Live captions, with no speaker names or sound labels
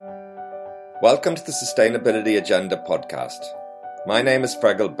Welcome to the Sustainability Agenda podcast. My name is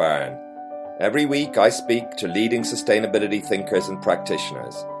Fraser Barn. Every week I speak to leading sustainability thinkers and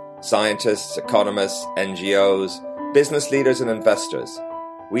practitioners, scientists, economists, NGOs, business leaders and investors.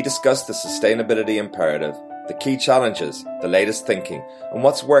 We discuss the sustainability imperative, the key challenges, the latest thinking, and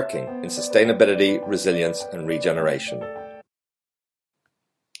what's working in sustainability, resilience and regeneration.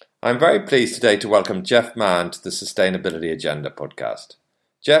 I'm very pleased today to welcome Geoff Mann to the Sustainability Agenda podcast.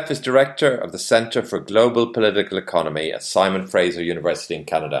 Geoff is Director of the Centre for Global Political Economy at Simon Fraser University in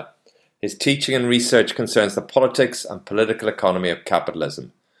Canada. His teaching and research concerns the politics and political economy of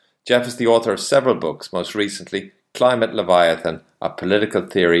capitalism. Geoff is the author of several books, most recently Climate Leviathan, A Political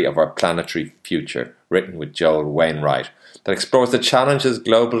Theory of Our Planetary Future, written with Joel Wainwright, that explores the challenges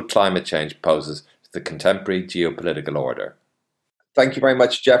global climate change poses to the contemporary geopolitical order. Thank you very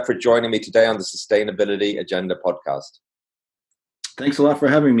much, Geoff, for joining me today on the Sustainability Agenda podcast. Thanks a lot for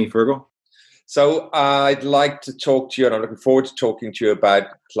having me, Fergal. So I'd like to talk to you, and I'm looking forward to talking to you about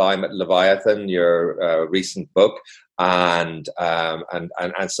Climate Leviathan, your recent book, and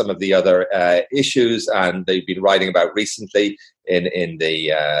some of the other issues and they've been writing about recently in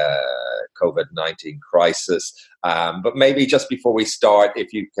the COVID-19 crisis. But maybe just before we start,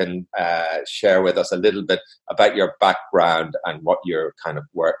 if you can share with us a little bit about your background and what your kind of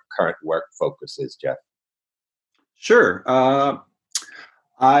current work focus is, Geoff. Sure.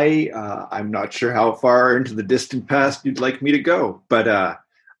 I'm not sure how far into the distant past you'd like me to go, but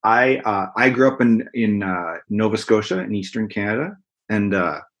I grew up in Nova Scotia in Eastern Canada, and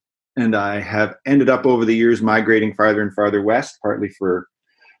I have ended up over the years migrating farther and farther west, partly for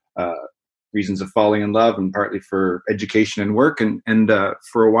reasons of falling in love and partly for education and work. And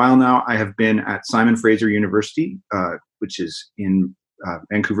for a while now, I have been at Simon Fraser University, which is in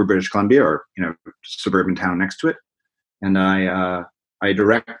Vancouver, British Columbia, or suburban town next to it, and I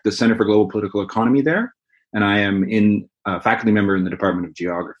direct the Center for Global Political Economy there, and I am a faculty member in the Department of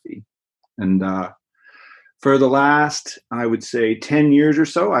Geography. And for the last, I would say, 10 years or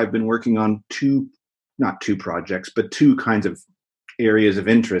so, I've been working on not two projects, but two kinds of areas of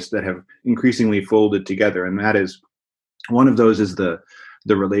interest that have increasingly folded together. And that is, one of those is the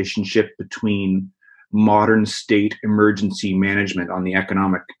relationship between modern state emergency management on the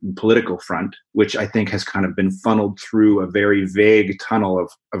economic and political front, which I think has kind of been funneled through a very vague tunnel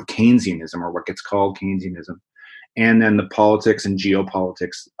of Keynesianism, or what gets called Keynesianism, and then the politics and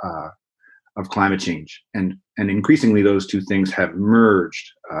geopolitics of climate change. And increasingly those two things have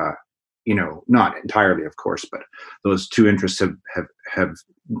merged, not entirely, of course, but those two interests have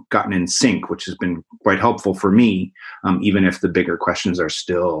gotten in sync, which has been quite helpful for me, even if the bigger questions are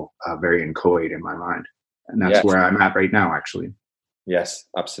still very inchoate in my mind. And that's where I'm at right now, actually. Yes,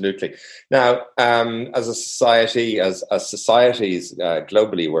 absolutely. Now, as societies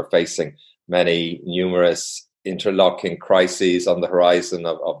globally, we're facing numerous interlocking crises on the horizon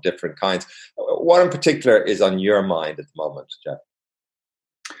of different kinds. What in particular is on your mind at the moment, Geoff?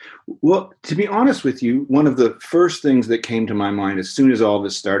 Well, to be honest with you, one of the first things that came to my mind as soon as all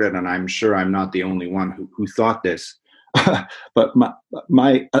this started, and I'm sure I'm not the only one who thought this, but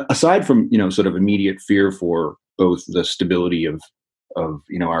my aside from sort of immediate fear for both the stability of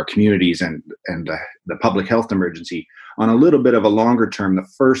our communities and the public health emergency, on a little bit of a longer term, the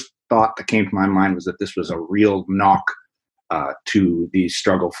first thought that came to my mind was that this was a real knock to the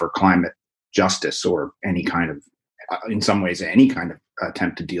struggle for climate justice, or any kind of, in some ways, any kind of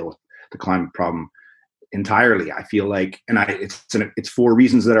attempt to deal with the climate problem entirely. I feel like, and it's for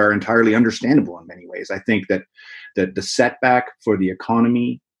reasons that are entirely understandable in many ways. I think that the setback for the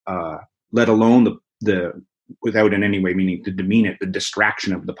economy, let alone the without in any way meaning to demean it, the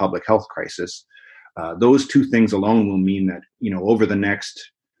distraction of the public health crisis, those two things alone will mean that over the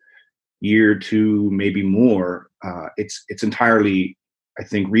next year or two, maybe more, it's entirely, I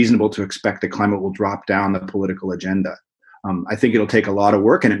think, reasonable to expect that climate will drop down the political agenda. I think it'll take a lot of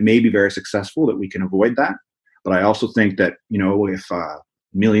work, and it may be very successful that we can avoid that. But I also think that, if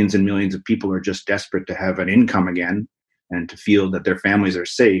millions and millions of people are just desperate to have an income again and to feel that their families are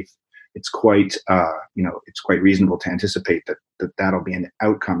safe, it's quite reasonable to anticipate that'll be an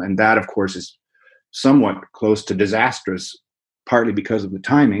outcome. And that, of course, is somewhat close to disastrous, partly because of the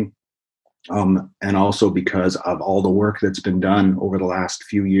timing, and also because of all the work that's been done over the last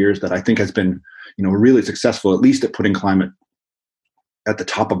few years that I think has been really successful, at least at putting climate at the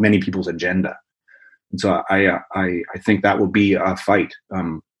top of many people's agenda. And so I think that will be a fight,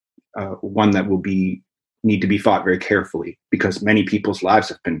 one that will need to be fought very carefully, because many people's lives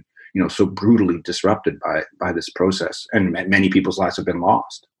have been so brutally disrupted by this process, and many people's lives have been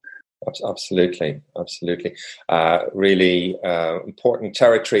lost. Absolutely, absolutely. Really important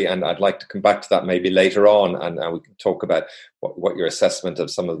territory, and I'd like to come back to that maybe later on, and we can talk about what your assessment of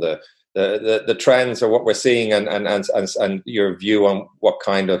some of the trends or what we're seeing, and your view on what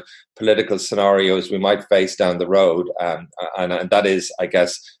kind of political scenarios we might face down the road, and that is, I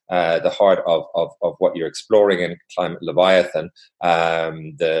guess, the heart of what you're exploring in Climate Leviathan,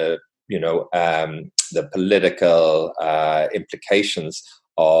 the the political implications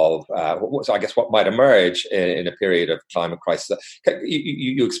of so I guess what might emerge in a period of climate crisis.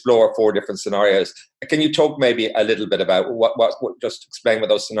 You explore 4 different scenarios. Can you talk maybe a little bit about what just explain what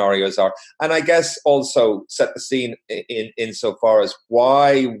those scenarios are, and I guess also set the scene in so far as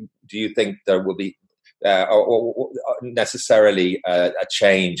why do you think there will be or necessarily a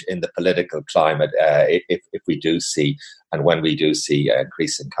change in the political climate if we do see, and when we do see,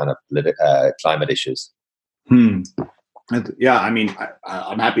 increasing kind of climate issues? Yeah, I mean,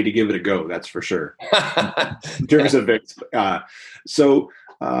 I'm happy to give it a go. That's for sure. In terms of it, so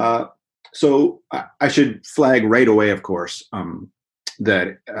I should flag right away, of course,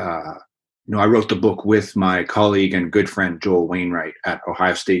 that I wrote the book with my colleague and good friend Joel Wainwright at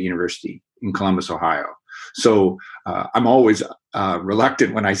Ohio State University in Columbus, Ohio. So I'm always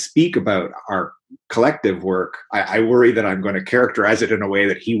reluctant when I speak about our collective work. I worry that I'm going to characterize it in a way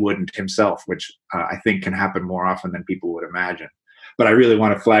that he wouldn't himself, which I think can happen more often than people would imagine. But I really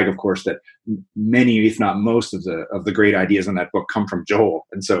want to flag, of course, that many, if not most, of the great ideas in that book come from Joel,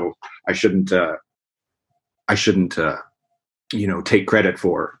 and so I shouldn't take credit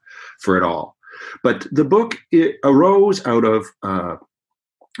for it all. But the book, it arose out of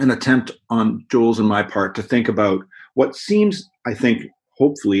an attempt on Joel's and my part to think about what seems, I think,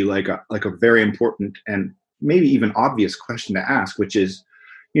 hopefully like a very important and maybe even obvious question to ask, which is,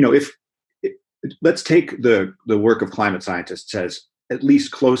 let's take the work of climate scientists as at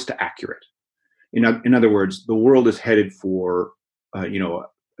least close to accurate. In other words, the world is headed for,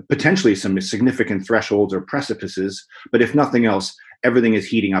 potentially some significant thresholds or precipices, but if nothing else, everything is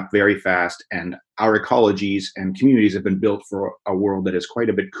heating up very fast, and our ecologies and communities have been built for a world that is quite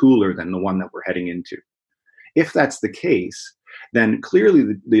a bit cooler than the one that we're heading into. If that's the case, then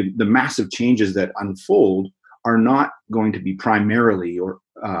clearly the massive changes that unfold are not going to be primarily,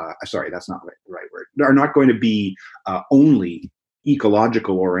 that's not the right word, are not going to be only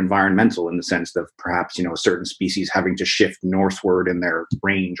ecological or environmental in the sense of perhaps, certain species having to shift northward in their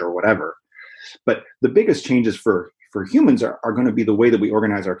range or whatever. But the biggest changes for humans are going to be the way that we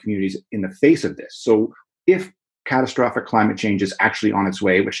organize our communities in the face of this. So if catastrophic climate change is actually on its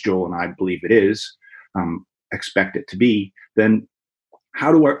way, which Joel and I believe it is, expect it to be, then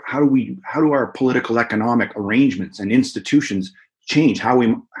how do our political economic arrangements and institutions change? How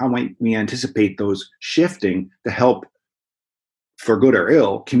might we anticipate those shifting to help, for good or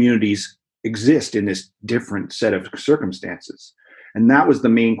ill, communities exist in this different set of circumstances? And that was the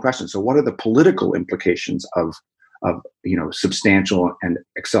main question. So what are the political implications of substantial and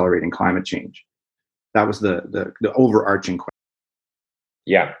accelerating climate change? That was the overarching question.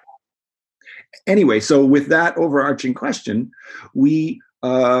 Yeah. Anyway, so with that overarching question, we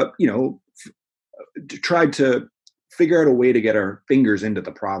tried to figure out a way to get our fingers into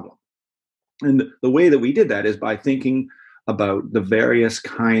the problem. And the way that we did that is by thinking about the various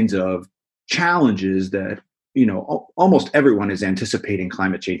kinds of challenges that almost everyone is anticipating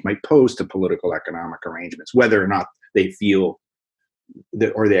climate change might pose to political economic arrangements, whether or not they feel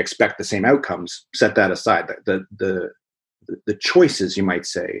that or they expect the same outcomes. Set that aside. The choices, you might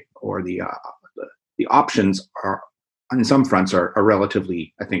say, or the options are on some fronts are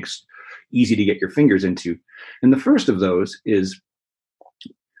relatively, I think, easy to get your fingers into. And the first of those is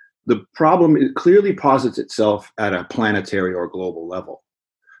the problem. It clearly posits itself at a planetary or global level,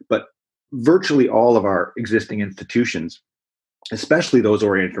 but virtually all of our existing institutions, especially those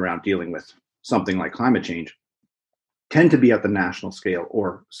oriented around dealing with something like climate change, tend to be at the national scale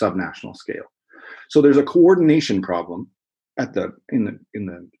or subnational scale. So there's a coordination problem in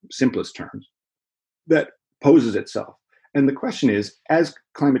the simplest terms that poses itself. And the question is, as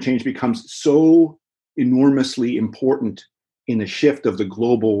climate change becomes so enormously important in the shift of the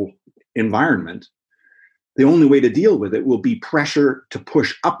global environment, the only way to deal with it will be pressure to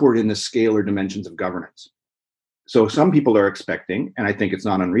push upward in the scale or dimensions of governance. So some people are expecting, and I think it's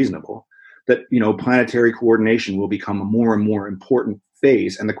not unreasonable, that planetary coordination will become a more and more important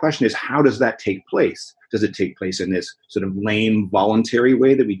phase. And the question is, how does that take place? Does it take place in this sort of lame, voluntary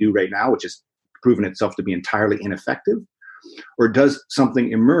way that we do right now, which has proven itself to be entirely ineffective? Or does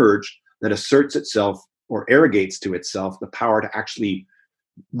something emerge that asserts itself or arrogates to itself the power to actually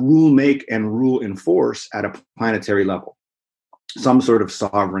rule make and rule enforce at a planetary level? some sort of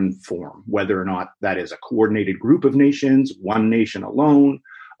sovereign form, whether or not that is a coordinated group of nations, one nation alone,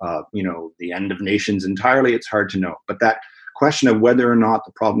 the end of nations entirely. It's hard to know. But that question of whether or not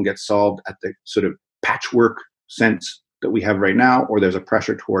the problem gets solved at the sort of patchwork sense that we have right now, or there's a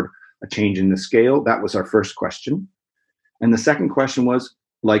pressure toward a change in the scale, that was our first question. And the second question was,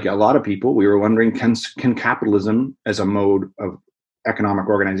 like a lot of people, we were wondering, can capitalism as a mode of economic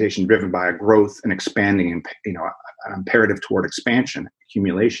organization driven by a growth and expanding and an imperative toward expansion,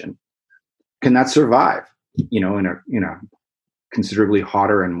 accumulation, can that survive, in a considerably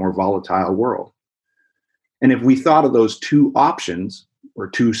hotter and more volatile world? And if we thought of those two options, or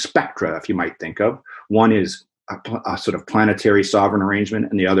two spectra, if you might think of, one is a sort of planetary sovereign arrangement,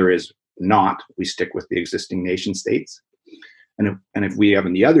 and the other is not. We stick with the existing nation states. And if we have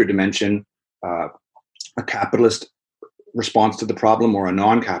in the other dimension a capitalist response to the problem or a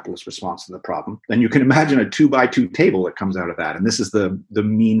non-capitalist response to the problem, then you can imagine a 2x2 table that comes out of that. And this is the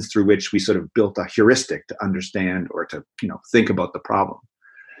means through which we sort of built a heuristic to understand or to think about the problem.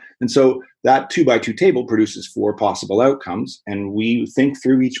 And so that 2x2 table produces 4 possible outcomes, and we think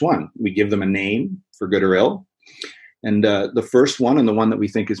through each one. We give them a name, for good or ill. And the first one, and the one that we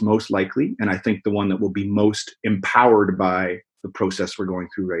think is most likely, and I think the one that will be most empowered by the process we're going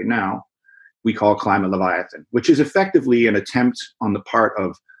through right now, we call climate leviathan, which is effectively an attempt on the part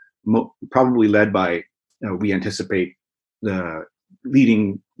of, probably led by, we anticipate, the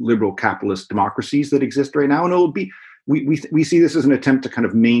leading liberal capitalist democracies that exist right now. And it will be, we see this as an attempt to kind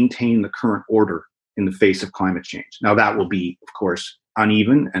of maintain the current order in the face of climate change. Now, that will be, of course,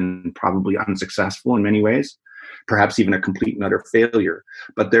 uneven and probably unsuccessful in many ways, perhaps even a complete and utter failure.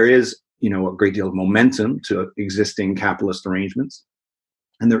 But there is, a great deal of momentum to existing capitalist arrangements.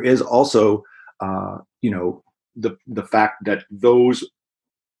 And there is also, the fact that those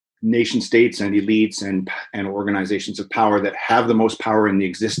nation states and elites and organizations of power that have the most power in the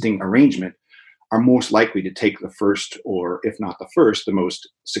existing arrangement are most likely to take the first, or if not the first, the most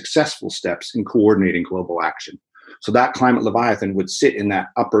successful steps in coordinating global action. So that climate leviathan would sit in that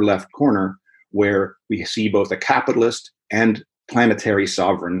upper left corner, where we see both a capitalist and planetary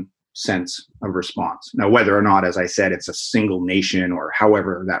sovereign sense of response. Now, whether or not, as I said, it's a single nation or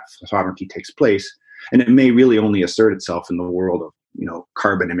however that sovereignty takes place, and it may really only assert itself in the world of,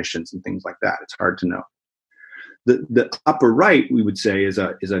 carbon emissions and things like that. It's hard to know. The upper right, we would say, is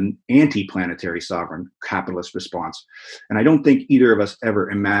an anti-planetary sovereign capitalist response. And I don't think either of us ever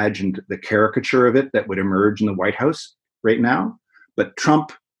imagined the caricature of it that would emerge in the White House right now. But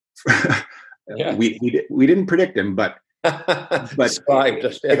Trump, yeah. we didn't predict him, but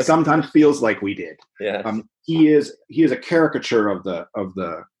it sometimes feels like we did. Yeah. He is a caricature of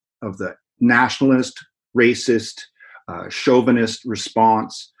the nationalist, racist, chauvinist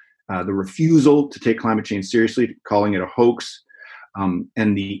response, the refusal to take climate change seriously, calling it a hoax,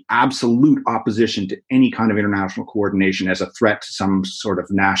 and the absolute opposition to any kind of international coordination as a threat to some sort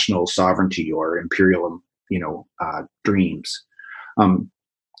of national sovereignty or imperial, dreams. And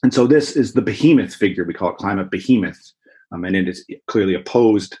so this is the behemoth figure. We call it climate behemoth. And it is clearly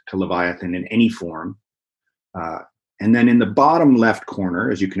opposed to Leviathan in any form. And then in the bottom left corner,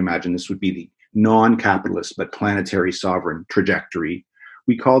 as you can imagine, this would be the non-capitalist but planetary sovereign trajectory.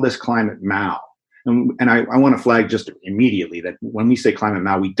 We call this climate Mao. And I want to flag just immediately that when we say climate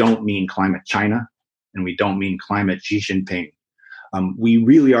Mao, we don't mean climate China, and we don't mean climate Xi Jinping. We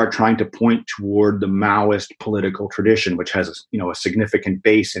really are trying to point toward the Maoist political tradition, which has a significant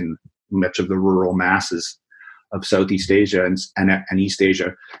base in much of the rural masses of Southeast Asia and East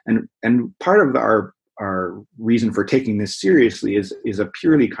Asia. And part of our reason for taking this seriously is a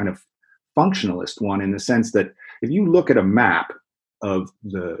purely kind of functionalist one, in the sense that if you look at a map of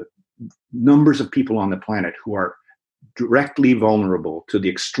the numbers of people on the planet who are directly vulnerable to the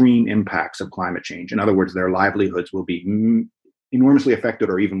extreme impacts of climate change, in other words, their livelihoods will be enormously affected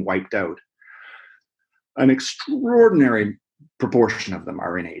or even wiped out, an extraordinary proportion of them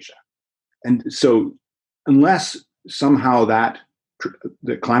are in Asia. And so unless somehow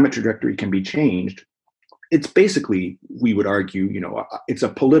the climate trajectory can be changed, it's basically, we would argue, it's a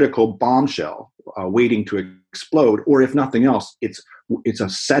political bombshell waiting to explode, or if nothing else, it's a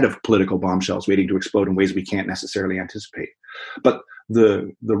set of political bombshells waiting to explode in ways we can't necessarily anticipate. But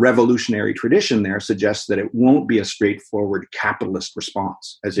the revolutionary tradition there suggests that it won't be a straightforward capitalist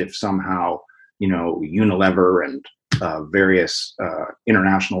response, as if somehow, Unilever and various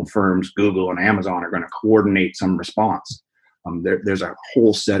international firms, Google and Amazon, are going to coordinate some response. There's a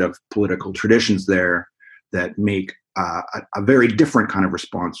whole set of political traditions there that make a very different kind of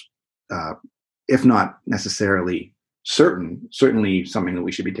response, if not necessarily certainly something that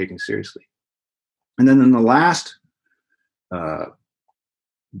we should be taking seriously. And then in the last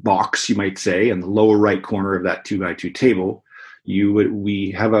box, you might say, in the lower right corner of that 2x2 table,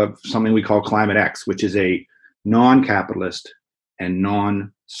 we have something we call Climate X, which is a non-capitalist and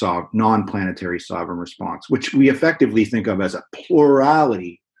non-planetary sovereign response, which we effectively think of as a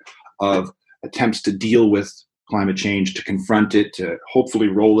plurality of attempts to deal with climate change, to confront it, to hopefully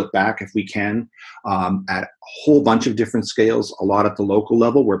roll it back if we can, at a whole bunch of different scales, a lot at the local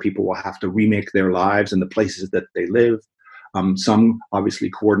level where people will have to remake their lives in the places that they live. Some obviously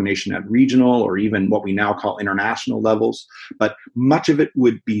coordination at regional or even what we now call international levels, but much of it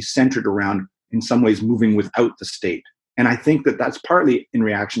would be centered around, in some ways, moving without the state. And I think that that's partly in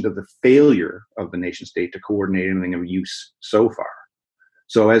reaction to the failure of the nation state to coordinate anything of use so far.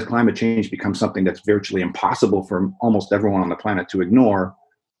 So as climate change becomes something that's virtually impossible for almost everyone on the planet to ignore,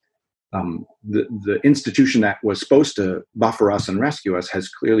 the institution that was supposed to buffer us and rescue us has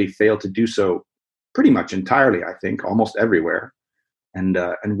clearly failed to do so pretty much entirely, I think, almost everywhere. And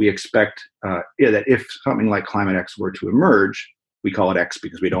we expect that if something like Climate X were to emerge, we call it X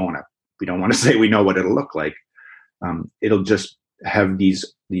because we don't want to say we know what it'll look like. It'll just have these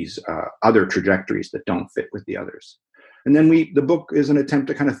other trajectories that don't fit with the others. And then the book is an attempt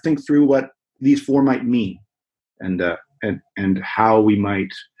to kind of think through what these four might mean, and how we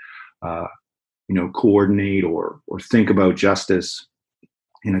might coordinate or think about justice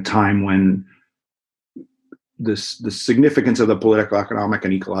in a time when the significance of the political, economic,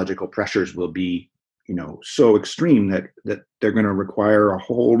 and ecological pressures will be, so extreme that they're going to require a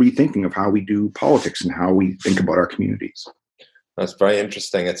whole rethinking of how we do politics and how we think about our communities. That's very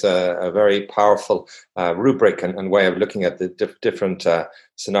interesting. It's a very powerful rubric and way of looking at the different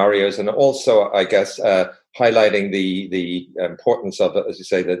scenarios, and also, I guess, highlighting the importance of, as you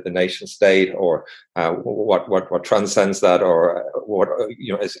say, the nation state, or what transcends that, or what,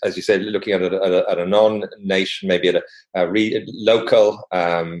 as you say, looking at it at a non-nation, maybe at a local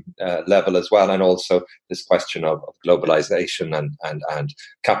level as well, and also this question of globalization and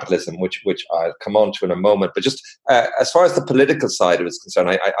capitalism, which I'll come on to in a moment. But just as far as the political side of it is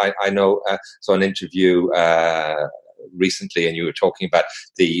concerned, I know saw an interview recently, and you were talking about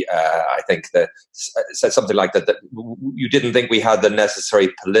I think that said something like that you didn't think we had the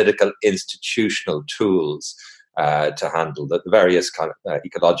necessary political institutional tools to handle the various kind of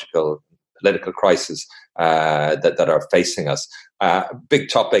ecological, political crises that are facing us. Big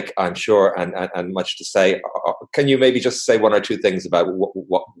topic, I'm sure, and much to say. Can you maybe just say one or two things about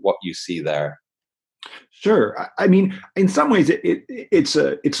what you see there? Sure. I mean, in some ways,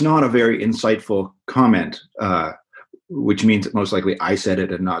 it's not a very insightful comment, which means that most likely I said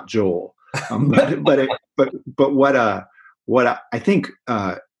it and not Joel. But what I think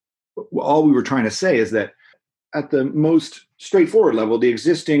all we were trying to say is that at the most straightforward level, the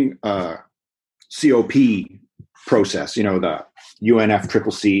existing COP process, the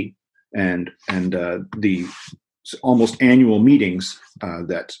UNFCCC and the almost annual meetings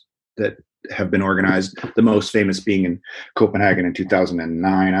that have been organized, the most famous being in Copenhagen in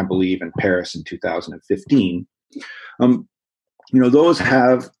 2009, I believe, and Paris in 2015. Those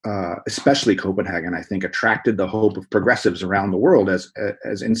have, especially Copenhagen, I think, attracted the hope of progressives around the world as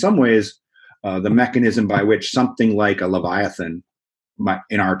in some ways, the mechanism by which something like a Leviathan,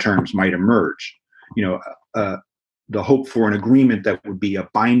 in our terms, might emerge. The hope for an agreement that would be a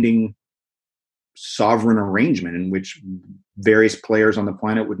binding sovereign arrangement in which various players on the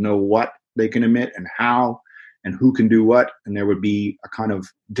planet would know what they can emit and how and who can do what, and there would be a kind of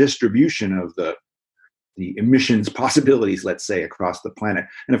distribution of the emissions possibilities, let's say, across the planet.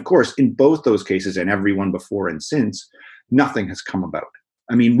 And of course, in both those cases, and every one before and since, nothing has come about.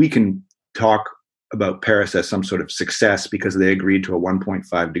 I mean, we can talk about Paris as some sort of success because they agreed to a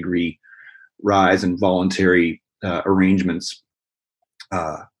 1.5 degree rise in voluntary arrangements,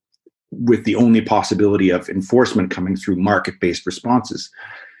 with the only possibility of enforcement coming through market-based responses.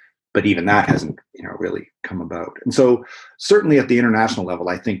 But even that hasn't, really come about. And so certainly at the international level,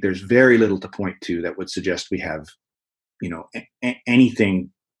 I think there's very little to point to that would suggest we have, anything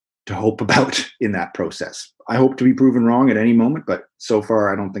to hope about in that process. I hope to be proven wrong at any moment, but so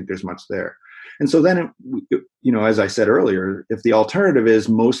far I don't think there's much there. And so then, as I said earlier, if the alternative is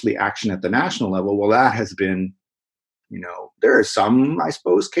mostly action at the national level, well, that has been, there are some, I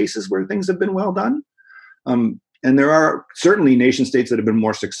suppose, cases where things have been well done. And there are certainly nation states that have been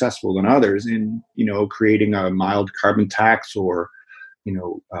more successful than others in, creating a mild carbon tax or,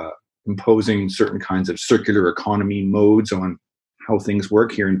 imposing certain kinds of circular economy modes on how things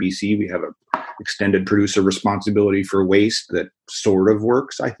work. Here in BC, we have an extended producer responsibility for waste that sort of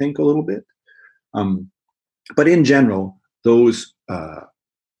works, I think, a little bit. But in general, those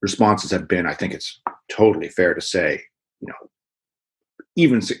responses have been, I think it's totally fair to say, you know,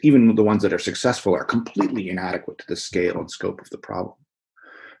 even the ones that are successful are completely inadequate to the scale and scope of the problem.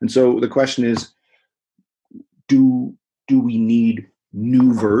 And so the question is, do we need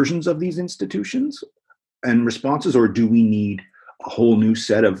new versions of these institutions and responses, or do we need a whole new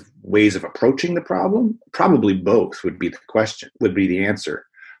set of ways of approaching the problem? Probably both would be the answer.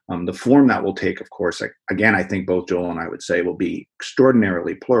 The form that will take, of course, again, I think both Joel and I would say will be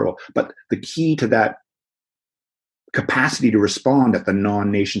extraordinarily plural, but the key to that capacity to respond at the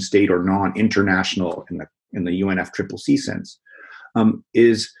non-nation state or non-international in the UNFCCC sense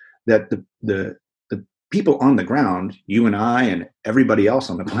is that the people on the ground, you and I and everybody else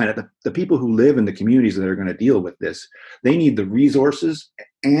on the planet, the people who live in the communities that are going to deal with this, they need the resources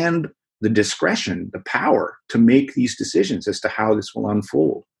and the discretion, the power to make these decisions as to how this will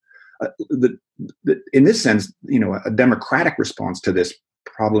unfold. In this sense, a democratic response to this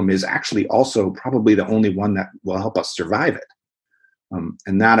problem is actually also probably the only one that will help us survive it.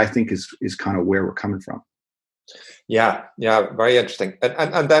 And that, I think, is kind of where we're coming from. Yeah, very interesting.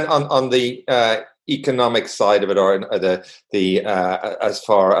 And then on the economic side of it, or the as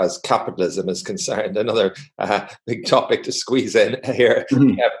far as capitalism is concerned, another big topic to squeeze in here,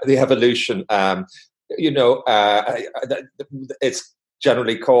 mm-hmm. the evolution. It's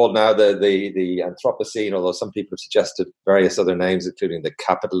generally called now the Anthropocene, although some people have suggested various other names, including the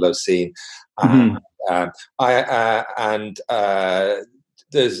Capitalocene. Mm-hmm.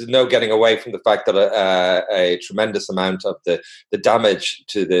 There's no getting away from the fact that a tremendous amount of the damage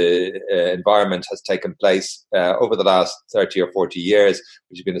to the environment has taken place over the last 30 or 40 years,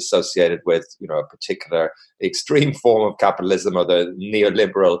 which has been associated with, a particular extreme form of capitalism or the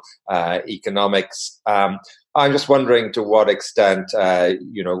neoliberal economics. I'm just wondering to what extent,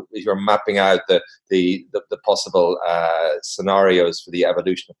 you're mapping out the possible scenarios for the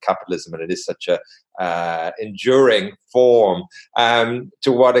evolution of capitalism, and it is such a enduring form.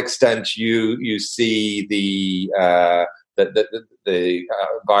 To what extent you see the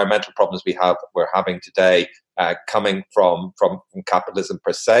environmental problems we're having today coming from capitalism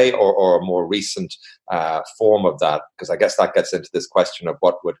per se, or a more recent form of that? Because I guess that gets into this question of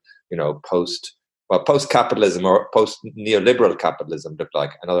what would post-capitalism or post-neoliberal capitalism look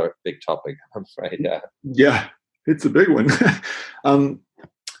like. Another big topic, I'm afraid. Yeah, it's a big one.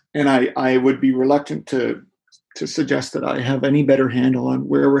 And I would be reluctant to suggest that I have any better handle on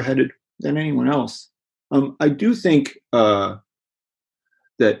where we're headed than anyone else. I do think that,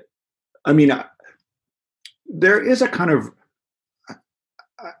 there is a kind of,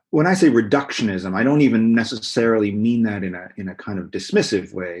 when I say reductionism, I don't even necessarily mean that in a kind of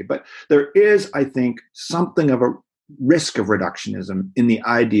dismissive way, but there is, I think, something of a risk of reductionism in the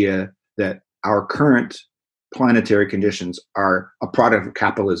idea that our current planetary conditions are a product of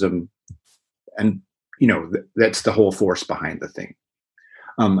capitalism, and that's the whole force behind the thing.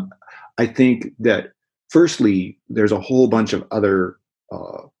 I think that firstly, there's a whole bunch of other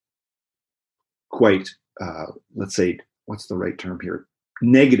quite, let's say, what's the right term here?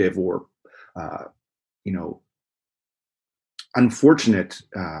 Negative or, unfortunate,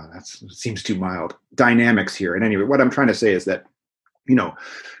 that seems too mild, dynamics here. And anyway, what I'm trying to say is that,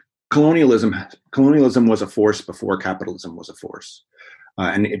 colonialism was a force before capitalism was a force.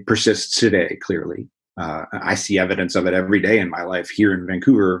 And it persists today, clearly. I see evidence of it every day in my life here in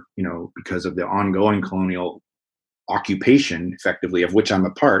Vancouver, because of the ongoing colonial occupation, effectively, of which I'm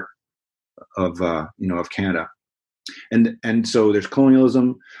a part of Canada. And so there's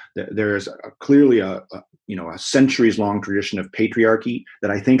colonialism. There's clearly a centuries-long tradition of patriarchy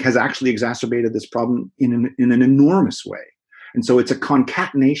that I think has actually exacerbated this problem in an enormous way. And so it's a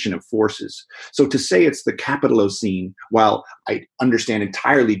concatenation of forces. So to say it's the Capitalocene, while I understand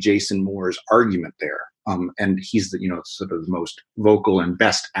entirely Jason Moore's argument there, and he's the sort of the most vocal and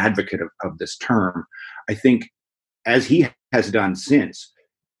best advocate of this term, I think, as he has done since,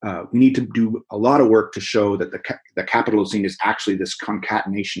 we need to do a lot of work to show that the Capitalocene is actually this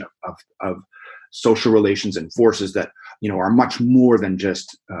concatenation of social relations and forces that are much more than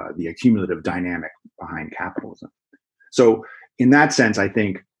just the accumulative dynamic behind capitalism. So in that sense, I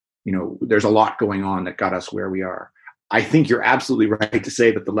think there's a lot going on that got us where we are. I think you're absolutely right to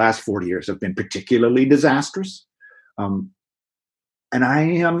say that the last 40 years have been particularly disastrous, and I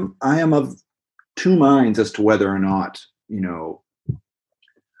am of two minds as to whether or not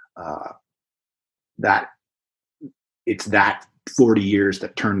that it's that 40 years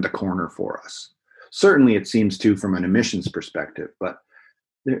that turned the corner for us. Certainly it seems to from an emissions perspective, but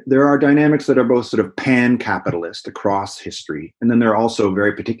there are dynamics that are both sort of pan-capitalist across history, and then there are also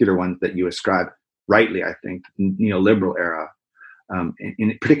very particular ones that you ascribe rightly, I think, neoliberal era.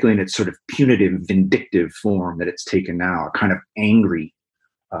 particularly in its sort of punitive, vindictive form that it's taken now, a kind of angry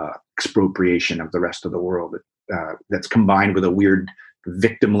expropriation of the rest of the world that's combined with a weird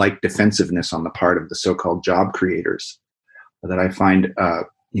victim-like defensiveness on the part of the so-called job creators that I find,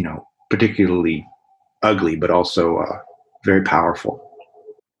 particularly ugly, but also very powerful.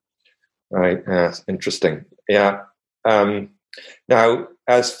 Right. Yes. Interesting. Yeah. Now,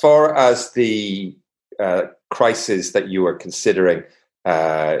 as far as the crisis that you are considering,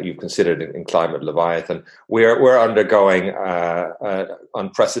 you've considered in Climate Leviathan, we're undergoing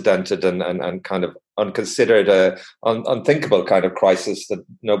unprecedented and kind of unconsidered, unthinkable kind of crisis that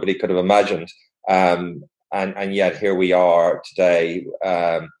nobody could have imagined. And yet here we are today.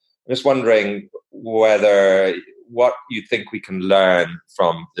 I'm just wondering what you think we can learn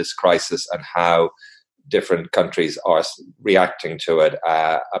from this crisis and how different countries are reacting to it,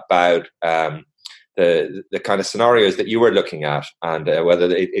 about the kind of scenarios that you were looking at, and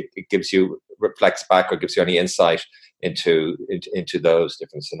whether it reflects back or gives you any insight into those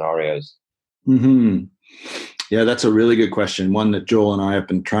different scenarios. Mm-hmm. Yeah, that's a really good question. One that Joel and I have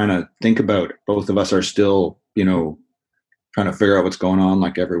been trying to think about. Both of us are still, trying to figure out what's going on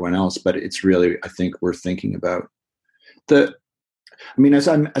like everyone else, but it's really, I think, worth thinking about. As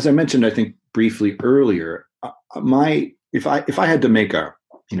I mentioned, I think briefly earlier, if I had to make a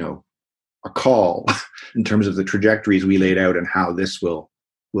call in terms of the trajectories we laid out and how this will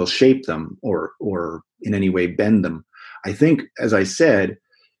shape them or in any way bend them, I think, as I said,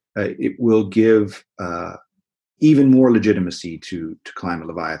 it will give even more legitimacy to Climate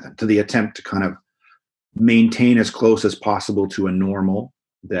Leviathan, to the attempt to kind of maintain as close as possible to a normal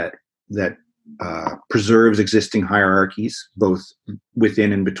that preserves existing hierarchies, both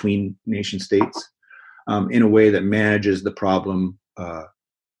within and between nation states, in a way that manages the problem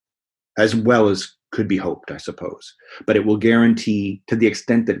as well as could be hoped, I suppose. But it will guarantee, to the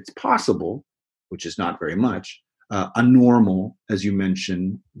extent that it's possible, which is not very much, a normal, as you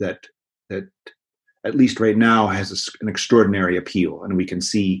mentioned, that at least right now has an extraordinary appeal, and we can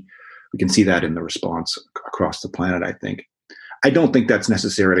see that in the response across the planet. I think. I don't think that's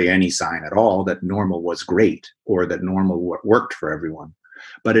necessarily any sign at all that normal was great or that normal worked for everyone.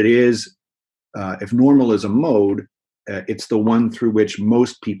 But it is, if normal is a mode, it's the one through which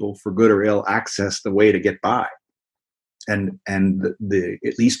most people, for good or ill, access the way to get by. And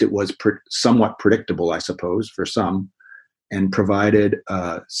at least it was somewhat predictable, I suppose, for some, and provided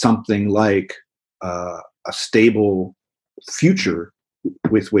something like a stable future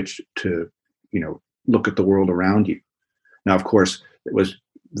with which to, look at the world around you. Now, of course, it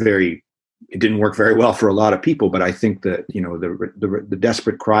didn't work very well for a lot of people, but I think that, the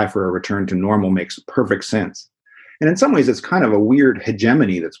desperate cry for a return to normal makes perfect sense. And in some ways, it's kind of a weird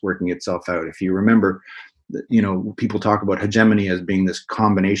hegemony that's working itself out. If you remember, people talk about hegemony as being this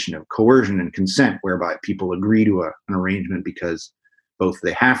combination of coercion and consent, whereby people agree to an arrangement because both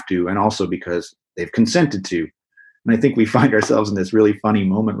they have to and also because they've consented to. And I think we find ourselves in this really funny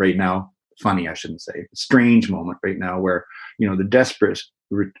moment right now. Funny, I shouldn't say, strange moment right now where, the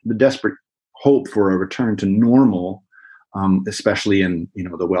desperate hope for a return to normal, especially in,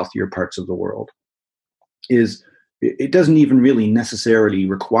 the wealthier parts of the world, it doesn't even really necessarily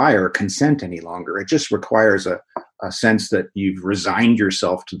require consent any longer. It just requires a sense that you've resigned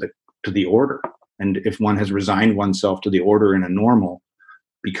yourself to the order. And if one has resigned oneself to the order in a normal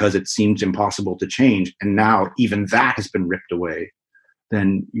because it seems impossible to change, and now even that has been ripped away,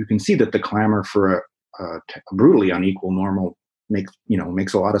 then you can see that the clamor for a brutally unequal normal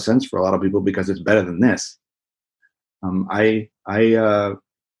makes a lot of sense for a lot of people because it's better than this. I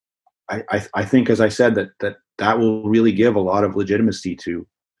think, as I said, that will really give a lot of legitimacy to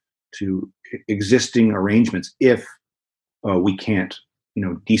existing arrangements if we can't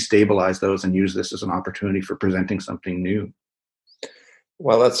destabilize those and use this as an opportunity for presenting something new.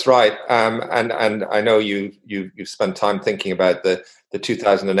 Well, that's right, and I know you've spent time thinking about the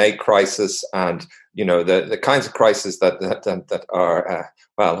 2008 crisis, and the kinds of crises that are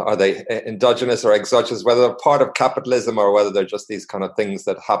are they endogenous or exogenous, whether they're part of capitalism or whether they're just these kind of things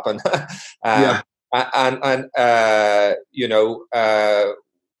that happen. Yeah.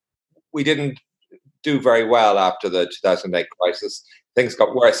 We didn't do very well after the 2008 crisis. Things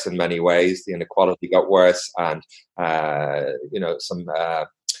got worse in many ways. The inequality got worse, and some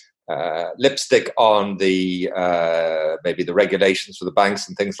lipstick on the maybe the regulations for the banks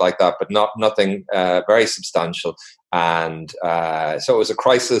and things like that, but nothing very substantial. And so it was a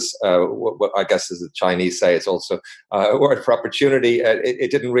crisis. I guess, as the Chinese say, it's also a word for opportunity.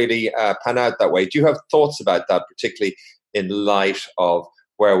 It didn't really pan out that way. Do you have thoughts about that, particularly in light of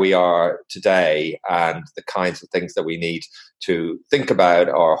where we are today and the kinds of things that we need to think about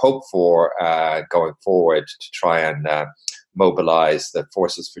or hope for going forward to try and mobilize the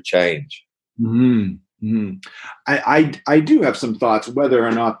forces for change? Mm-hmm. Mm-hmm. I do have some thoughts. Whether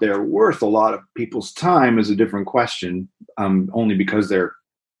or not they're worth a lot of people's time is a different question, only because they're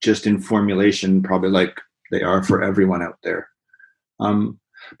just in formulation, probably like they are for everyone out there.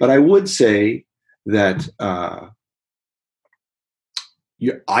 But I would say that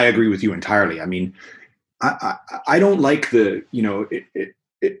I agree with you entirely. I mean, I don't like the,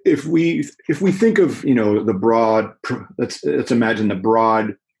 if we think of, the broad, let's imagine the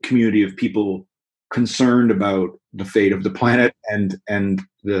broad community of people concerned about the fate of the planet and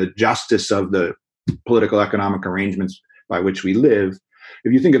the justice of the political economic arrangements by which we live.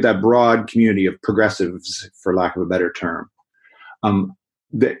 If you think of that broad community of progressives, for lack of a better term,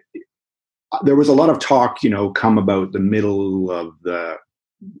 there was a lot of talk, come about the middle of the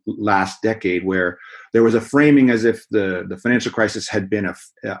last decade, where there was a framing as if the financial crisis had been a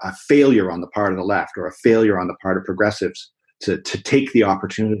failure on the part of the left, or a failure on the part of progressives to take the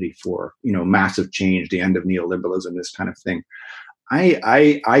opportunity for, massive change, the end of neoliberalism, this kind of thing.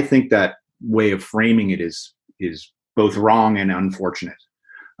 I think that way of framing it is both wrong and unfortunate.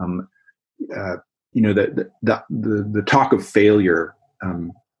 The talk of failure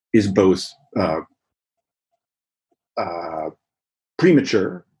is both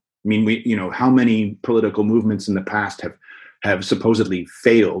premature. I mean, how many political movements in the past have supposedly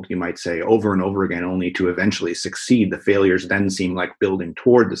failed, you might say, over and over again, only to eventually succeed. The failures then seem like building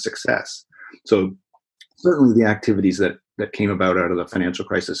toward the success. So certainly the activities that came about out of the financial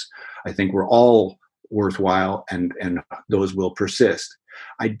crisis, I think, were all worthwhile, and those will persist.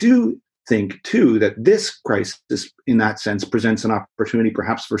 I do think, too, that this crisis, in that sense, presents an opportunity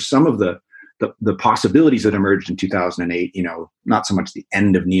perhaps for some of the possibilities that emerged in 2008, not so much the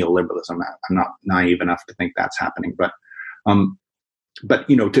end of neoliberalism. I'm not naive enough to think that's happening, but to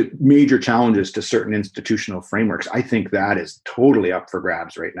major challenges to certain institutional frameworks, I think that is totally up for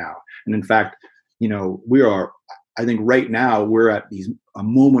grabs right now. And in fact, I think right now we're at a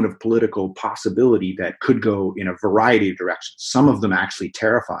moment of political possibility that could go in a variety of directions, some of them actually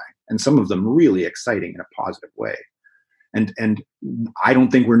terrifying and some of them really exciting in a positive way. And I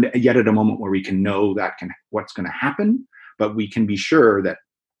don't think we're yet at a moment where we can know what's going to happen, but we can be sure that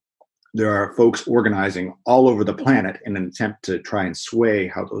there are folks organizing all over the planet in an attempt to try and sway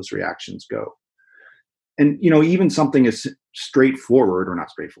how those reactions go. And even something as straightforward, or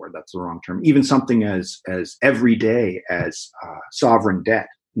not straightforward, that's the wrong term, even something as everyday as sovereign debt,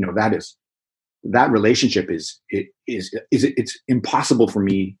 that relationship it's impossible for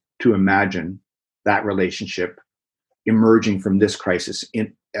me to imagine that relationship emerging from this crisis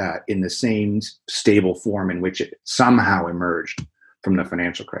in the same stable form in which it somehow emerged from the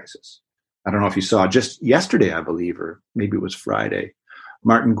financial crisis. I don't know if you saw just yesterday, I believe, or maybe it was Friday,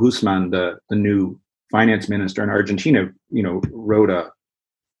 Martin Guzman, the new finance minister in Argentina, wrote an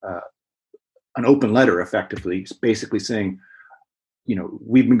open letter, effectively, basically saying,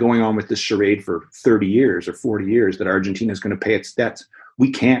 we've been going on with this charade for 30 years or 40 years that Argentina is going to pay its debts.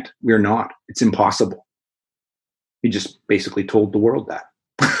 We can't. We're not. It's impossible. He just basically told the world that.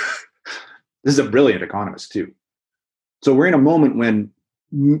 This is a brilliant economist, too. So we're in a moment when,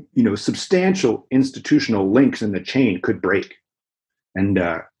 substantial institutional links in the chain could break. And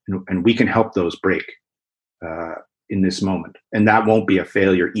we can help those break in this moment. And that won't be a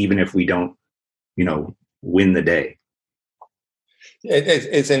failure, even if we don't, win the day.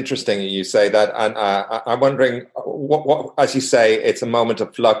 It's interesting you say that, and I'm wondering what, as you say, it's a moment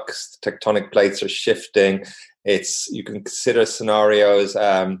of flux. Tectonic plates are shifting. You can consider scenarios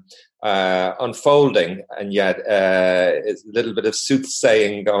unfolding, and yet it's a little bit of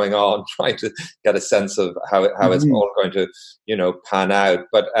soothsaying going on, trying to get a sense of how it's all going to pan out.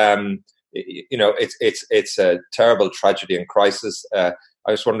 But it's a terrible tragedy and crisis. I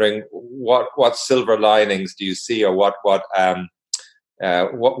was wondering what silver linings do you see, or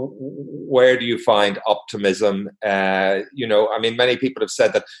where do you find optimism? Many people have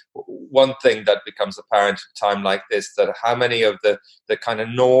said that one thing that becomes apparent at a time like this, that how many of the kind of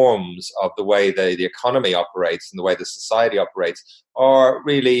norms of the way the economy operates and the way the society operates are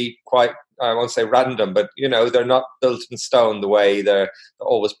really quite, I won't say random, but they're not built in stone the way they're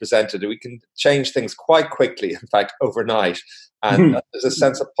always presented. We can change things quite quickly, in fact, overnight. And there's a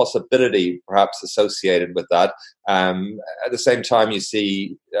sense of possibility perhaps associated with that. At the same time, you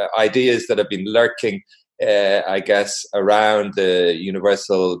see ideas that have been lurking, around the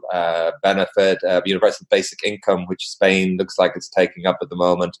universal benefit, universal basic income, which Spain looks like it's taking up at the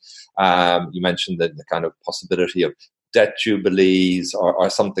moment. You mentioned the kind of possibility of debt jubilees or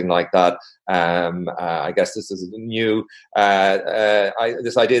something like that. I guess this is new.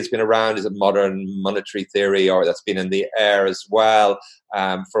 This idea has been around. Is it modern monetary theory, or that's been in the air as well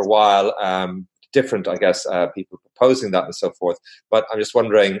for a while? Different, I guess, people proposing that and so forth. But I'm just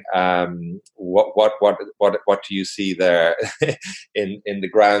wondering, what do you see there in the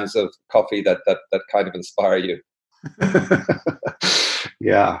grounds of coffee that kind of inspire you?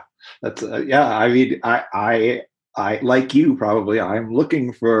 Yeah, that's I mean, I like you probably. I'm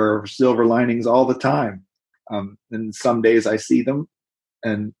looking for silver linings all the time, and some days I see them,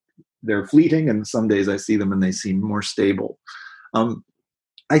 and they're fleeting, and some days I see them and they seem more stable.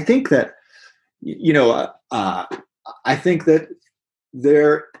 I think that I think that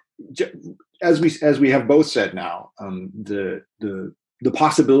there, as we have both said now, the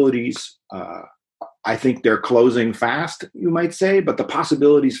possibilities. I think they're closing fast, you might say, but the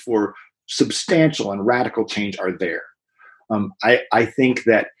possibilities for substantial and radical change are there. I think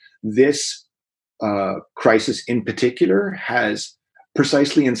that this crisis in particular has,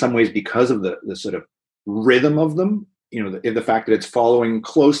 precisely in some ways because of the sort of rhythm of them, the fact that it's following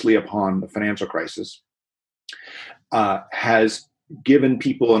closely upon the financial crisis, has given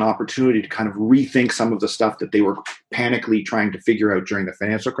people an opportunity to kind of rethink some of the stuff that they were panically trying to figure out during the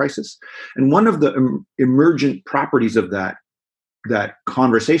financial crisis. And one of the emergent properties of that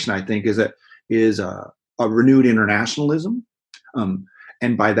conversation, I think, is a renewed internationalism.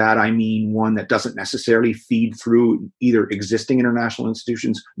 And by that, I mean one that doesn't necessarily feed through either existing international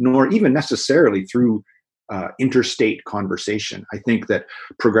institutions, nor even necessarily through interstate conversation. I think that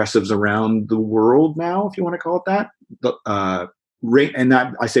progressives around the world now, if you want to call it that, and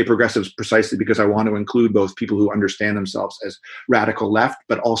that I say progressives precisely because I want to include both people who understand themselves as radical left,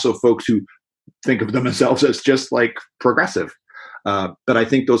 but also folks who think of themselves as just like progressive. But I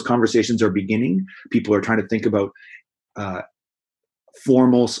think those conversations are beginning. People are trying to think about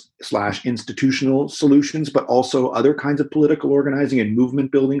formal/institutional solutions, but also other kinds of political organizing and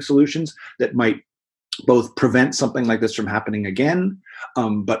movement building solutions that might both prevent something like this from happening again,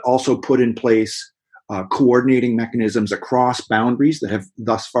 but also put in place coordinating mechanisms across boundaries that have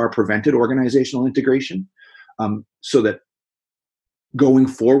thus far prevented organizational integration, so that going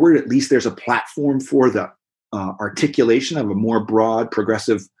forward, at least there's a platform for the articulation of a more broad,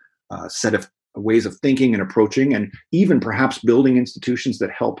 progressive set of ways of thinking and approaching, and even perhaps building institutions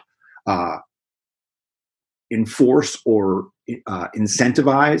that help enforce or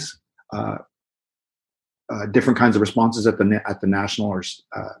incentivize different kinds of responses at the national or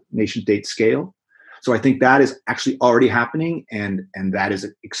nation state scale. So I think that is actually already happening, and that is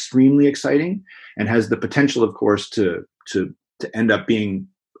extremely exciting, and has the potential, of course, to end up being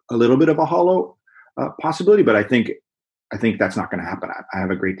a little bit of a hollow possibility. But I think that's not going to happen. I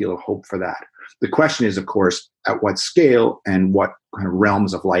have a great deal of hope for that. The question is, of course, at what scale and what kind of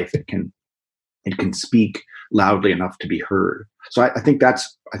realms of life it can speak loudly enough to be heard. So I think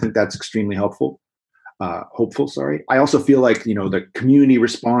that's extremely hopeful. Sorry. I also feel like the community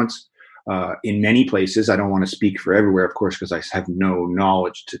response in many places. I don't want to speak for everywhere, of course, because I have no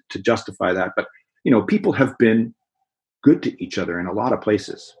knowledge to justify that. But people have been good to each other in a lot of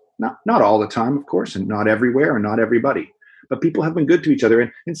places. Not all the time, of course, and not everywhere, and not everybody. But people have been good to each other,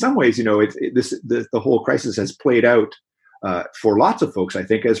 and in some ways, the whole crisis has played out for lots of folks, I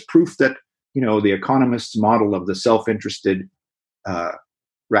think, as proof that the economists' model of the self-interested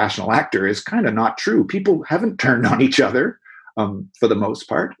rational actor is kind of not true. People haven't turned on each other for the most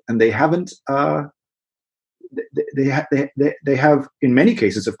part, and they haven't. They have, in many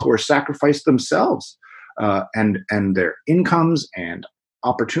cases, of course, sacrificed themselves and their incomes and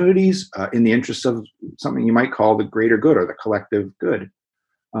opportunities in the interests of something you might call the greater good or the collective good.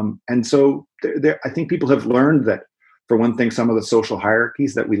 And so I think people have learned that, for one thing, some of the social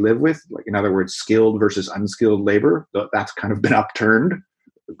hierarchies that we live with, like in other words, skilled versus unskilled labor, that's kind of been upturned.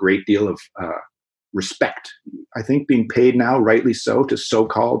 A great deal of respect, I think, being paid now, rightly so, to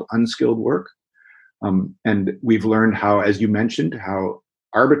so-called unskilled work. And we've learned how, as you mentioned, how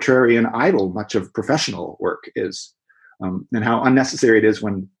arbitrary and idle much of professional work is, and how unnecessary it is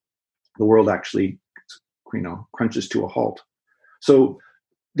when the world actually, crunches to a halt. So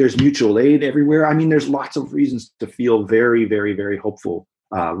there's mutual aid everywhere. I mean, there's lots of reasons to feel very, very, very hopeful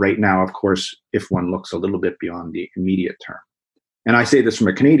right now, of course, if one looks a little bit beyond the immediate term. And I say this from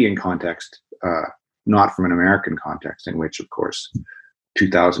a Canadian context, not from an American context, in which, of course,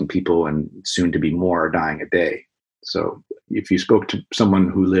 2,000 people and soon to be more are dying a day. So if you spoke to someone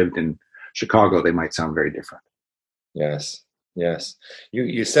who lived in Chicago, they might sound very different. Yes. Yes.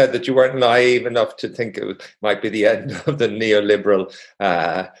 You said that you weren't naive enough to think it might be the end of the neoliberal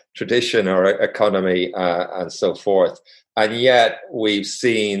tradition or economy and so forth. And yet we've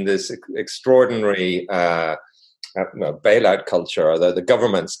seen this extraordinary bailout culture, or the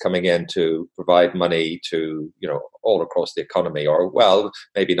governments coming in to provide money to, all across the economy, or, well,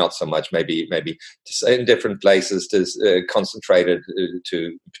 maybe not so much, maybe in different places, to concentrated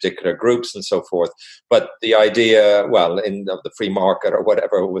to particular groups and so forth. But the idea, well, of the free market or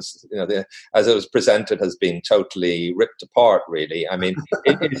whatever was, as it was presented, has been totally ripped apart, really. I mean,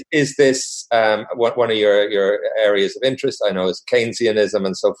 is this one of your areas of interest? I know is Keynesianism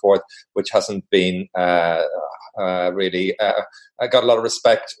and so forth, which hasn't been really got a lot of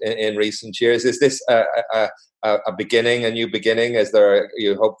respect in recent years. Is this a beginning, a new beginning? Is there,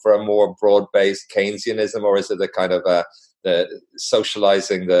 you hope for a more broad-based Keynesianism, or is it a kind of the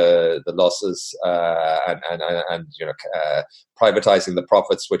socializing the losses and privatizing the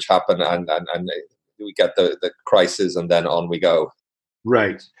profits which happen, and we get the crisis and then on we go?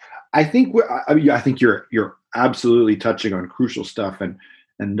 Right. I think I think you're absolutely touching on crucial stuff,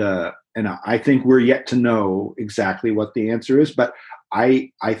 and I think we're yet to know exactly what the answer is. But I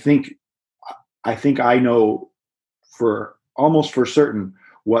think I know for almost for certain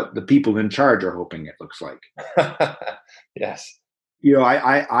what the people in charge are hoping it looks like. Yes.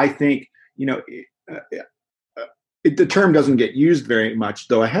 I think the term doesn't get used very much,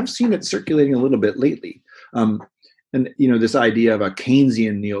 though I have seen it circulating a little bit lately. And this idea of a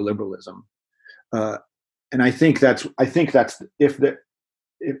Keynesian neoliberalism, and I think that's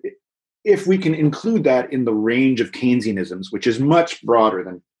if we can include that in the range of Keynesianisms, which is much broader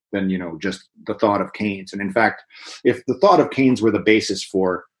than just the thought of Keynes. And in fact, if the thought of Keynes were the basis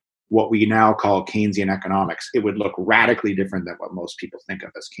for what we now call Keynesian economics, it would look radically different than what most people think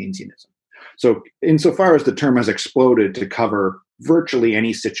of as Keynesianism. So insofar as the term has exploded to cover virtually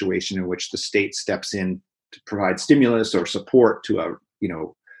any situation in which the state steps in to provide stimulus or support to a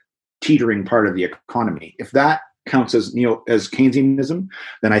teetering part of the economy, if that counts as Keynesianism,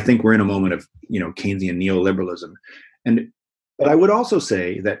 then I think we're in a moment of Keynesian neoliberalism. But I would also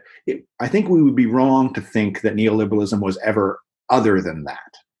say that I think we would be wrong to think that neoliberalism was ever other than that.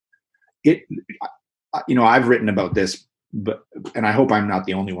 I've written about this, and I hope I'm not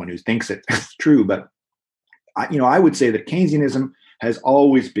the only one who thinks it's true. But I would say that Keynesianism has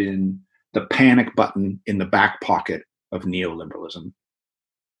always been the panic button in the back pocket of neoliberalism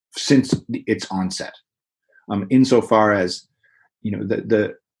since its onset. Insofar as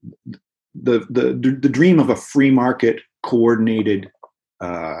the dream of a free market, coordinated,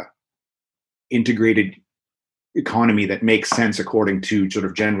 integrated economy that makes sense according to sort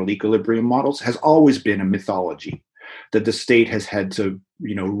of general equilibrium models has always been a mythology that the state has had to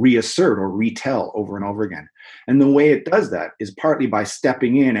reassert or retell over and over again. And the way it does that is partly by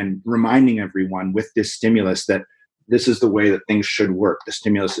stepping in and reminding everyone with this stimulus that this is the way that things should work. The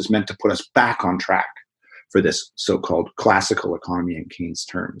stimulus is meant to put us back on track for this so-called classical economy in Keynes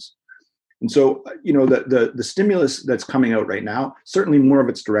terms. And so, the stimulus that's coming out right now, certainly more of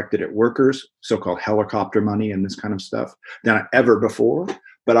it's directed at workers, so-called helicopter money and this kind of stuff, than ever before.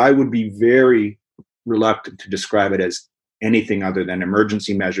 But I would be very reluctant to describe it as anything other than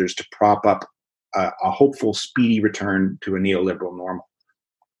emergency measures to prop up a hopeful, speedy return to a neoliberal normal.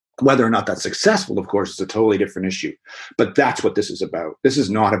 Whether or not that's successful, of course, is a totally different issue. But that's what this is about. This is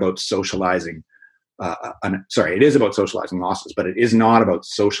not about socializing. It is about socializing losses, but it is not about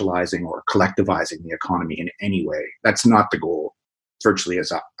socializing or collectivizing the economy in any way. That's not the goal, virtually,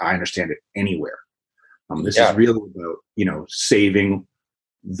 as I understand it, anywhere. This is really about, saving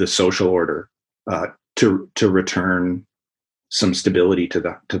the social order to return some stability to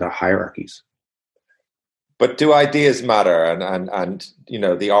the hierarchies. But do ideas matter? And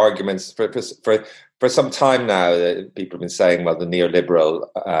the arguments for some time now, people have been saying, well, the neoliberal,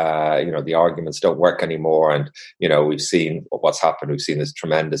 the arguments don't work anymore. And, we've seen what's happened. We've seen this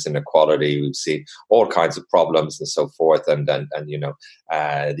tremendous inequality. We've seen all kinds of problems and so forth. And the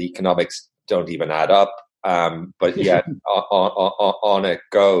economics don't even add up. But yet on it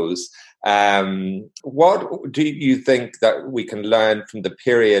goes. What do you think that we can learn from the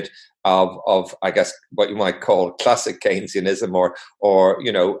period of I guess what you might call classic Keynesianism, or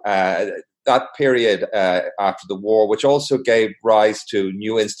that period after the war, which also gave rise to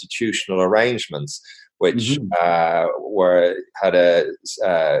new institutional arrangements, which had a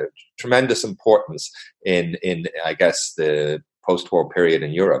tremendous importance in I guess the post-war period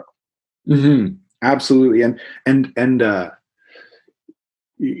in Europe. Mm-hmm. Absolutely, and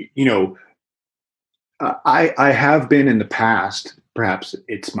I have been in the past. Perhaps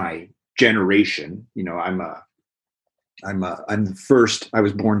it's my generation. I'm the first. I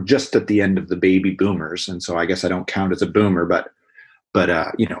was born just at the end of the baby boomers, and so I guess I don't count as a boomer. But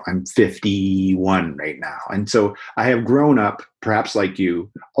I'm 51 right now, and so I have grown up, perhaps like you,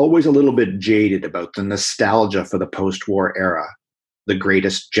 always a little bit jaded about the nostalgia for the post-war era, the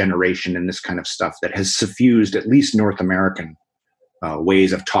greatest generation, and this kind of stuff that has suffused at least North American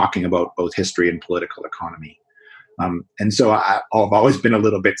ways of talking about both history and political economy. And so I've always been a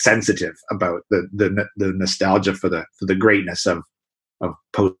little bit sensitive about the nostalgia for the greatness of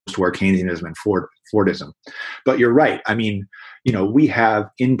post-war Keynesianism and Fordism. But you're right. I mean, we have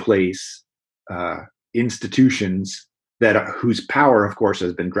in place institutions whose power, of course,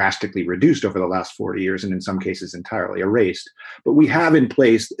 has been drastically reduced over the last 40 years, and in some cases entirely erased. But we have in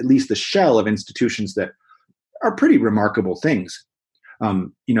place at least the shell of institutions that are pretty remarkable things.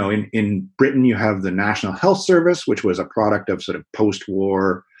 In Britain, you have the National Health Service, which was a product of sort of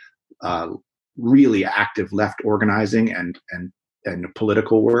post-war, really active left organizing and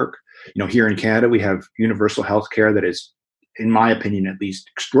political work. Here in Canada, we have universal health care that is, in my opinion, at least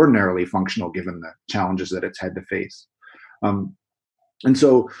extraordinarily functional given the challenges that it's had to face. And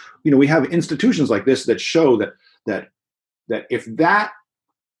so, we have institutions like this that show that if that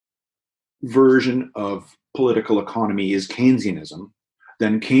version of political economy is Keynesianism,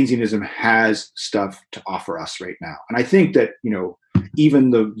 then Keynesianism has stuff to offer us right now. And I think that,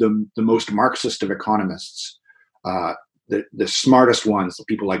 even the most Marxist of economists, the smartest ones,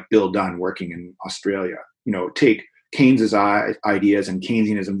 people like Bill Dunn working in Australia, take Keynes's ideas and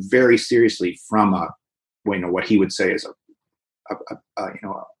Keynesianism very seriously from what he would say is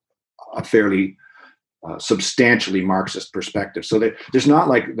a fairly substantially Marxist perspective. So there's not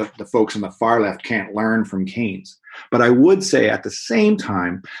like the folks on the far left can't learn from Keynes. But I would say at the same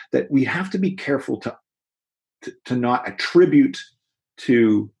time that we have to be careful to not attribute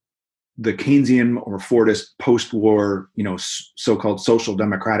to the Keynesian or Fordist post-war, so-called social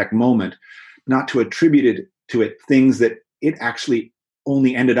democratic moment, not to attribute to it things that it actually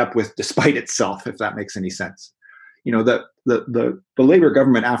only ended up with despite itself, if that makes any sense. The Labour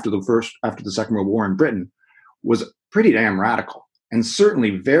government after the Second World War in Britain was pretty damn radical, and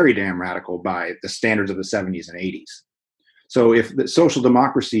certainly very damn radical by the standards of the 70s and 80s. So if the social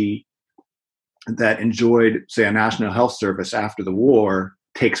democracy that enjoyed, say, a national health service after the war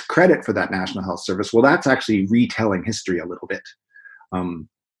takes credit for that national health service, well, that's actually retelling history a little bit.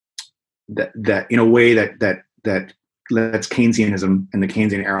 That in a way that lets Keynesianism and the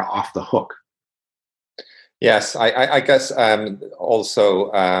Keynesian era off the hook. Yes, I guess also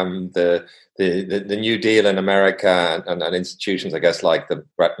the New Deal in America and institutions, I guess, like the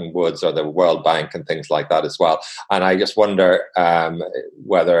Bretton Woods or the World Bank and things like that as well. And I just wonder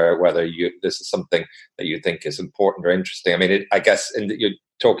whether this is something that you think is important or interesting. I mean, I guess you're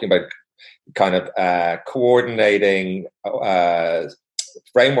talking about kind of coordinating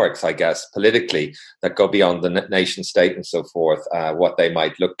frameworks, I guess, politically that go beyond the nation state and so forth, what they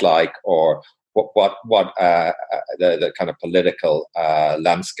might look like, or what the kind of political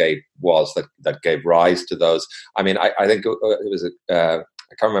landscape was that gave rise to those. I mean, I think it was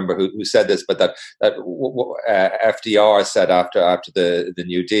I can't remember who said this, but that FDR said after the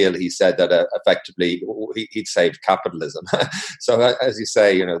New Deal, he said that effectively he'd saved capitalism. So as you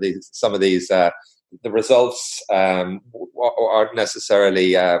say, some of these the results aren't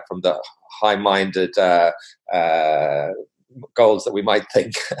necessarily from the high-minded goals that we might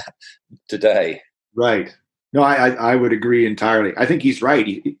think today. Right. No, I would agree entirely. I think he's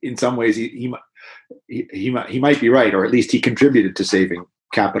right. In some ways, he might be right, or at least he contributed to saving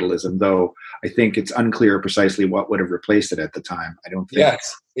capitalism. Though I think it's unclear precisely what would have replaced it at the time. I don't think.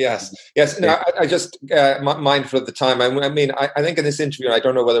 Yes. No, I just mindful of the time. I mean, I think in this interview, I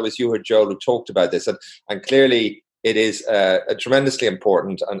don't know whether it was you or Joel who talked about this, and clearly it is a tremendously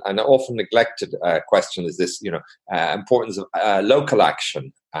important and often neglected question. Is this, importance of local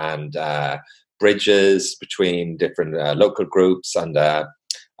action and bridges between different local groups and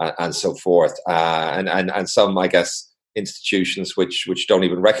so forth, and some, I guess, institutions which don't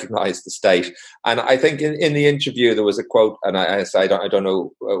even recognize the state. And I think in the interview there was a quote, and I don't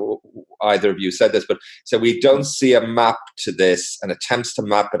know either of you said this, but so we don't see a map to this, and attempts to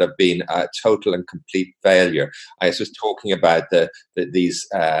map it have been a total and complete failure. I was just talking about these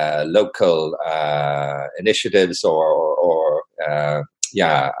local initiatives or I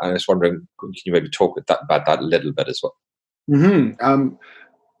was wondering, can you maybe talk about that a little bit as well? Mm-hmm.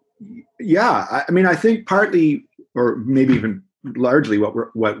 I mean, I think partly, or maybe even largely, what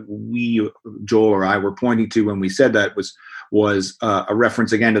we, Joel or I, were pointing to when we said that was a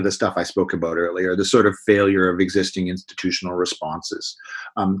reference again to the stuff I spoke about earlier, the sort of failure of existing institutional responses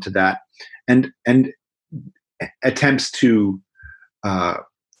to that, and attempts to,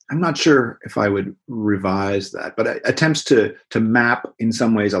 I'm not sure if I would revise that, but attempts to map in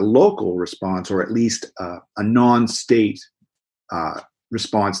some ways a local response, or at least a non-state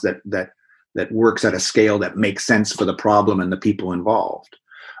response that works at a scale that makes sense for the problem and the people involved.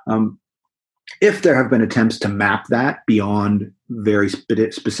 If there have been attempts to map that beyond very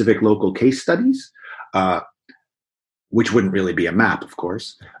specific local case studies, which wouldn't really be a map, of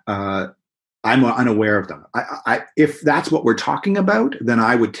course, I'm unaware of them. If that's what we're talking about, then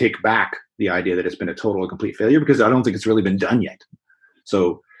I would take back the idea that it's been a total and complete failure, because I don't think it's really been done yet.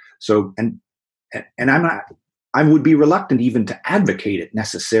 And I would be reluctant even to advocate it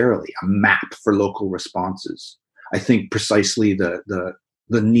necessarily, a map for local responses. I think precisely the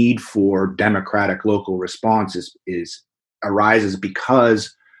need for democratic local response arises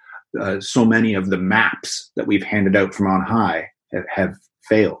because so many of the maps that we've handed out from on high have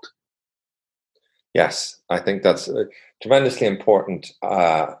failed. Yes, I think that's a tremendously important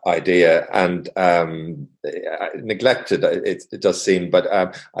idea, and neglected. It does seem, but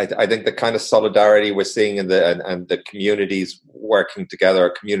I think the kind of solidarity we're seeing and the communities working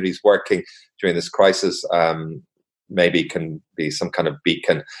together, communities working during this crisis, maybe can be some kind of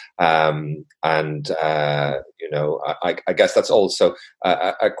beacon. I guess that's also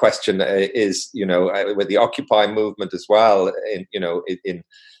a question. Is with the Occupy movement as well.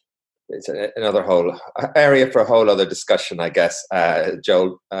 It's another whole area for a whole other discussion, I guess,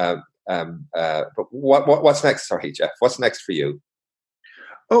 Joel. But what's next? Sorry, Geoff. What's next for you?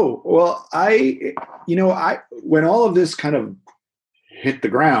 Oh, well, when all of this kind of hit the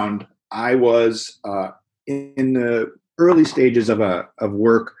ground, I was in the early stages of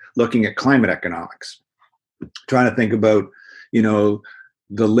work looking at climate economics, trying to think about, the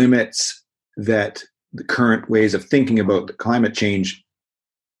limits that the current ways of thinking about the climate change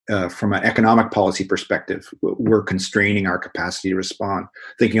from an economic policy perspective, we're constraining our capacity to respond.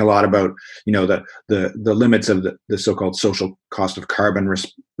 Thinking a lot about, the limits of the so-called social cost of carbon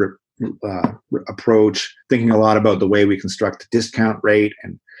approach. Thinking a lot about the way we construct the discount rate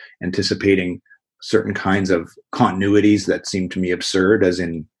and anticipating certain kinds of continuities that seem to me absurd, as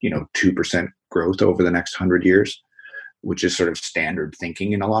in 2% growth over the next 100 years, which is sort of standard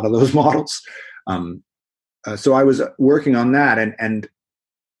thinking in a lot of those models. So I was working on that, and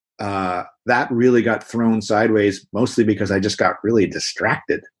that really got thrown sideways, mostly because I just got really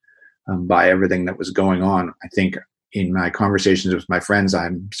distracted by everything that was going on. I think in my conversations with my friends,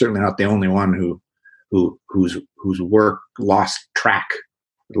 I'm certainly not the only one whose work lost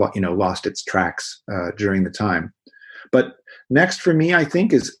its tracks during the time. But next for me, I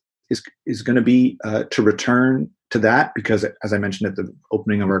think is going to be to return to that, because as I mentioned at the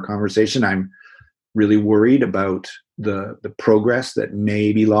opening of our conversation, I'm really worried about the progress that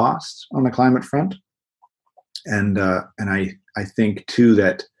may be lost on the climate front, and I think too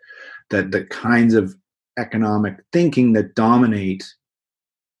that the kinds of economic thinking that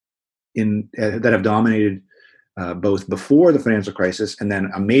have dominated both before the financial crisis and then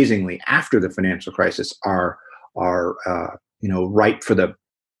amazingly after the financial crisis are ripe to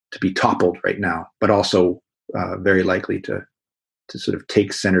be toppled right now, but also very likely to sort of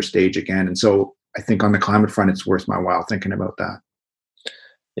take center stage again. And so I think on the climate front, it's worth my while thinking about that.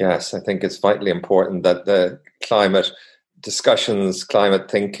 Yes, I think it's vitally important that the climate discussions,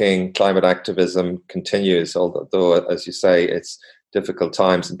 climate thinking, climate activism continues, although, as you say, it's difficult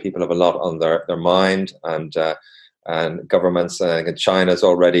times and people have a lot on their mind, and governments, and China's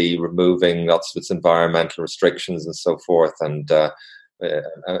already removing lots of its environmental restrictions and so forth, and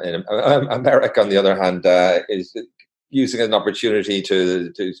America, on the other hand, is using an opportunity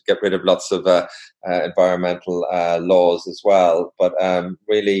to get rid of lots of environmental laws as well. But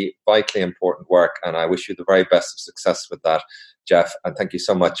really vitally important work, and I wish you the very best of success with that, Geoff. And thank you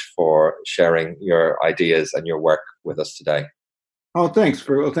so much for sharing your ideas and your work with us today. Oh, thanks.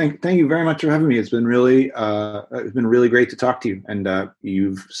 Thank you very much for having me. It's been really great to talk to you, and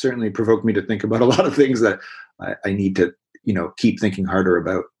you've certainly provoked me to think about a lot of things that I need to keep thinking harder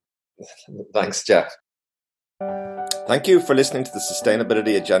about. Thanks, Geoff. Thank you for listening to the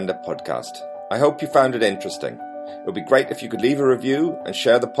Sustainability Agenda podcast. I hope you found it interesting. It would be great if you could leave a review and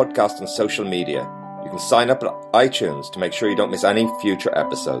share the podcast on social media. You can sign up at iTunes to make sure you don't miss any future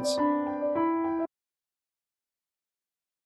episodes.